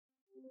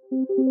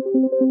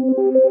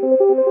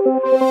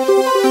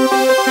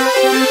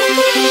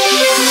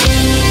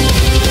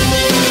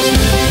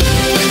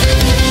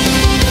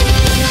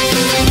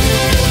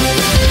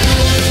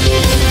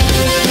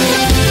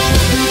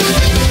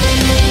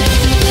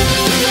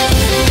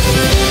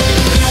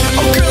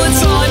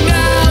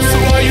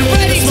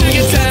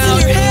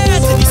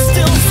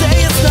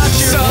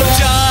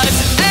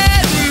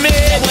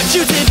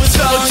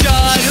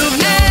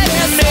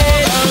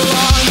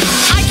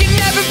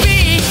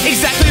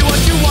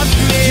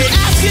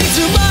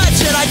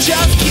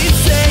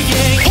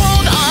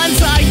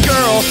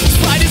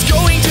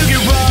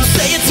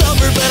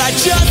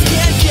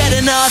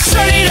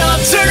Turn it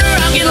up, turn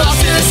around, get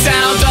lost in the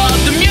sound of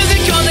the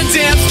music on the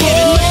dance floor.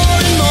 Give it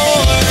more and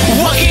more.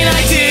 What can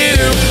I do?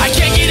 I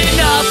can't get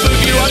enough of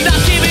you. I'm not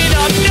giving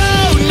up,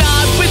 no,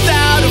 not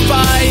without a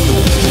fight.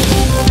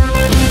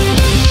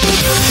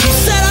 You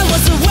said I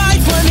was the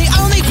right one, the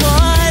only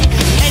one,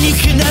 and you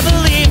could never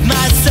leave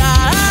my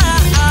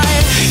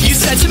side. You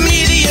said to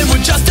me the end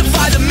would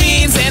justify the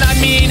means, and I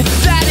mean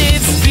that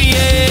it's the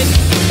end.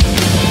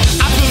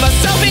 I put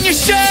myself in your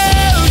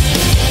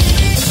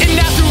shoes, and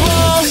after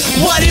all,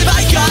 what have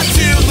I got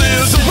to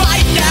lose?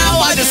 Right now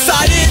I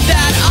decided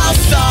that I'll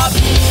stop.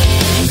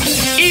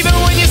 Even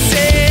when you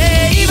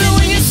say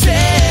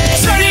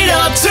turn it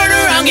up, turn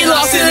around, get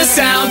lost in the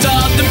sound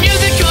of the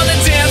music on the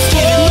dance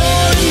floor. Give it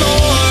more and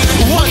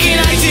more. What can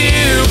I do?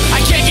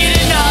 I can't get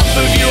enough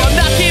of you. I'm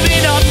not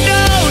giving up,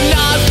 no,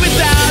 not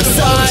without a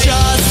fight. So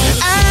just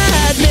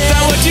admit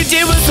that what you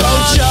did was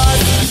wrong. So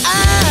just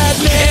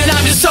admit. And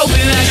I'm just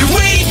hoping that you're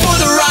waiting for the